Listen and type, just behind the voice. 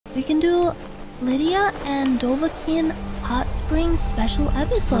We can do Lydia and Dovahkiin hot spring special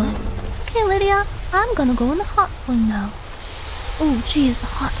episode. Okay, Lydia, I'm gonna go in the hot spring now. Oh, jeez,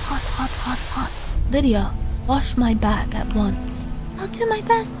 hot, hot, hot, hot, hot. Lydia, wash my back at once. I'll do my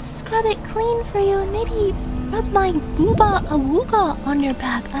best to scrub it clean for you and maybe rub my booba awooga on your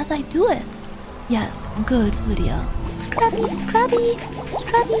back as I do it. Yes, good, Lydia. Scrubby, scrubby,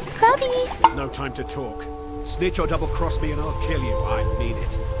 scrubby, scrubby. No time to talk. Snitch or double-cross me and I'll kill you. I mean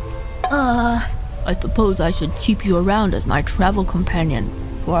it. I suppose I should keep you around as my travel companion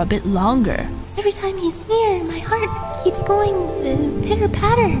for a bit longer. Every time he's near, my heart keeps going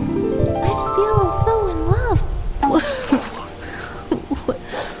pitter-patter. I just feel so in love.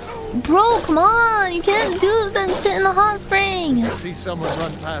 Bro, come on! You can't do that shit in the hot spring! I see someone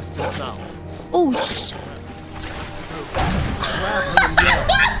run past us now. Oh, shit.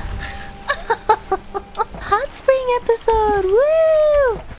 Hot spring episode! Woo!